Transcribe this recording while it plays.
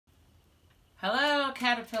Hello,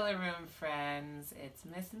 Caterpillar Room friends. It's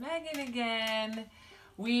Miss Megan again.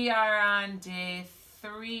 We are on day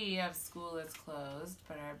 3 of School is Closed,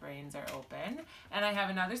 but our brains are open. And I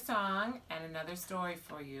have another song and another story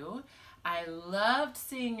for you. I loved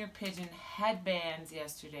seeing your pigeon headbands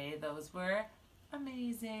yesterday. Those were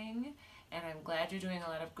amazing. And I'm glad you're doing a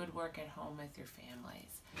lot of good work at home with your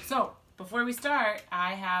families. So, before we start,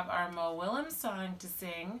 I have our Mo Willems song to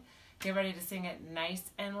sing. Get ready to sing it nice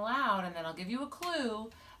and loud, and then I'll give you a clue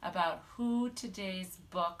about who today's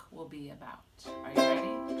book will be about. Are you ready?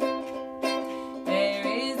 There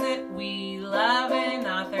is it, we love an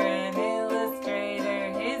author and illustrator.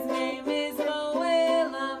 His name is Mo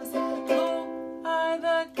Willems. Who are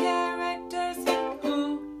the characters?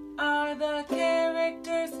 Who are the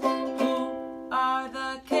characters? Who are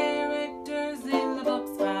the characters in the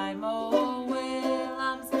books by Mo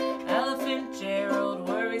Willems? Elephant Gerald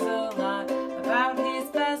worries a lot about his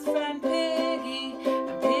best friend Piggy.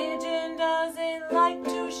 And Pigeon doesn't like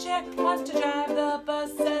to share, wants to drive the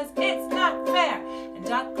bus, says it's not fair. And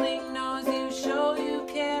Duckling knows you, show you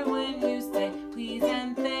care when you say please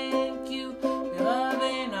and thank you. We love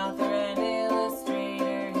an author and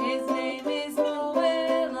illustrator. His name is Mo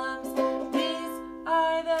Willems. These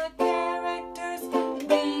are the characters.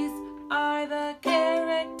 These are the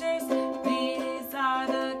characters. These are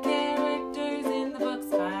the characters in the books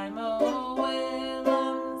by Mo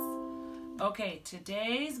Willems. Okay,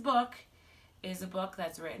 today's book is a book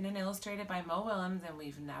that's written and illustrated by Mo Willems, and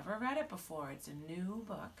we've never read it before. It's a new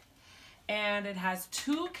book. And it has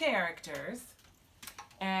 2 characters,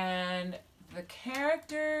 and the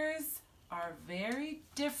characters are very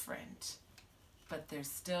different, but they're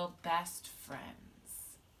still best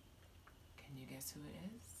friends. Can you guess who it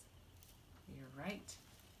is? You're right.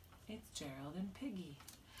 It's Gerald and Piggy.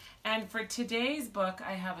 And for today's book,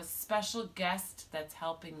 I have a special guest that's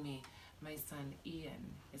helping me. My son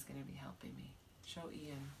Ian is going to be helping me. Show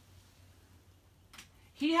Ian.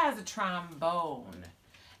 He has a trombone,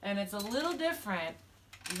 and it's a little different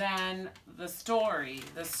than the story.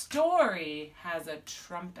 The story has a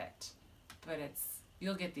trumpet, but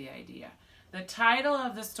you'll get the idea. The title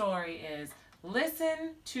of the story is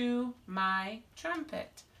Listen to My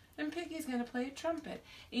Trumpet. And Piggy's going to play a trumpet.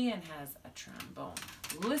 Ian has a trombone.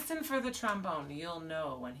 Listen for the trombone. You'll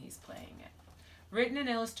know when he's playing it. Written and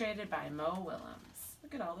illustrated by Mo Willems.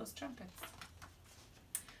 Look at all those trumpets.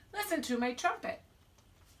 Listen to my trumpet.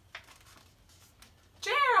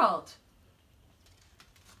 Gerald!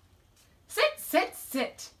 Sit, sit,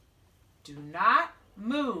 sit. Do not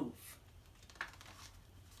move.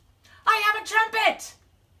 I have a trumpet!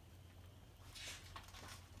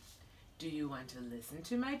 Do you want to listen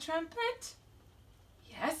to my trumpet?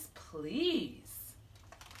 Yes, please.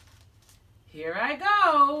 Here I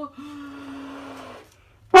go.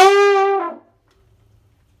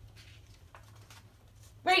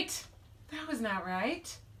 Wait, that was not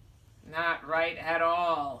right. Not right at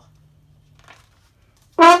all.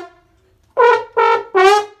 That's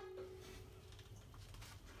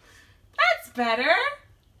better.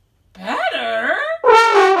 Better?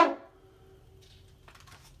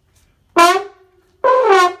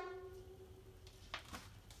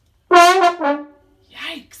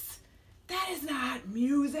 Yikes, that is not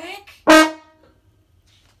music.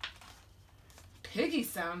 Piggy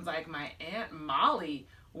sounds like my Aunt Molly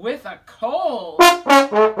with a cold.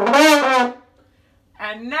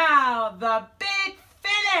 And now the big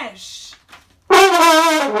finish.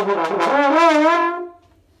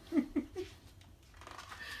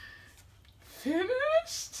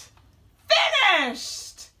 Finished?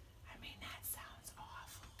 Finished! I mean, that sounds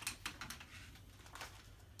awful.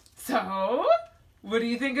 So, what do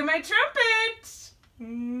you think of my trumpet?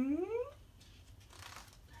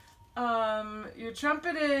 Your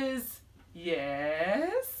trumpet is,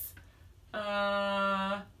 yes. Go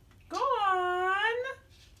on.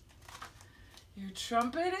 Your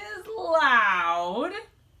trumpet is loud.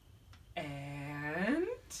 And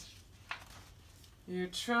your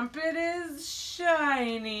trumpet is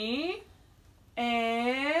shiny.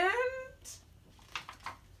 And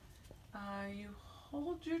you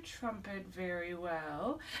hold your trumpet very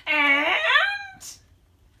well. And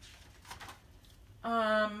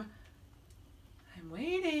I'm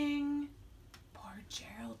waiting. Poor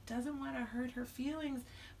Gerald doesn't want to hurt her feelings,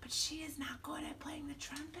 but she is not good at playing the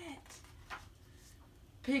trumpet.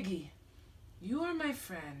 Piggy, you are my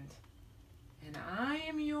friend, and I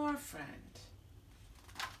am your friend.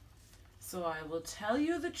 So I will tell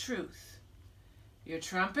you the truth. Your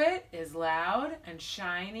trumpet is loud and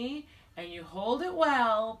shiny, and you hold it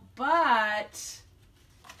well, but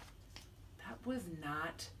that was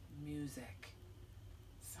not music.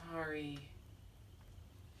 Sorry.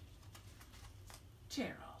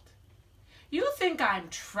 think I'm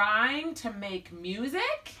trying to make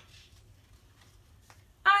music?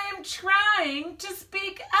 I am trying to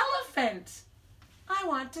speak elephant. I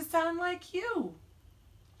want to sound like you.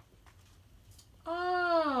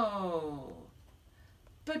 Oh,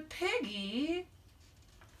 but Piggy,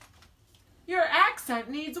 your accent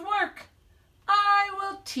needs work. I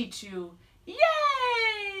will teach you.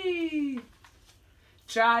 Yay!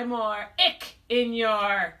 Try more ick in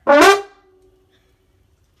your...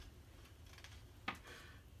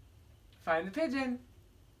 Find the pigeon.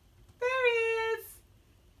 There he is.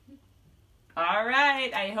 All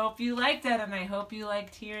right, I hope you liked that, and I hope you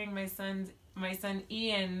liked hearing my son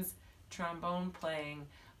Ian's trombone playing.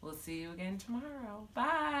 We'll see you again tomorrow.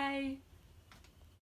 Bye.